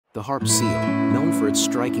The harp seal, known for its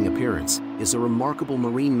striking appearance, is a remarkable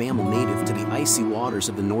marine mammal native to the icy waters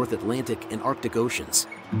of the North Atlantic and Arctic Oceans.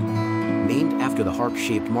 Named after the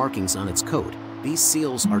harp-shaped markings on its coat, these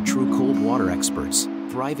seals are true cold water experts,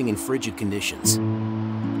 thriving in frigid conditions.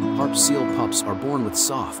 Harp seal pups are born with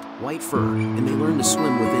soft, white fur, and they learn to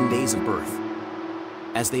swim within days of birth.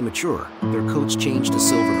 As they mature, their coats change to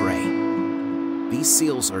silver gray. These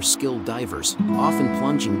seals are skilled divers, often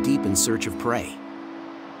plunging deep in search of prey.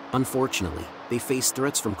 Unfortunately, they face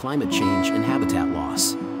threats from climate change and habitat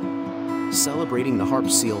loss. Celebrating the harp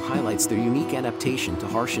seal highlights their unique adaptation to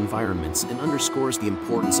harsh environments and underscores the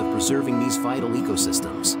importance of preserving these vital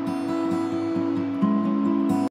ecosystems.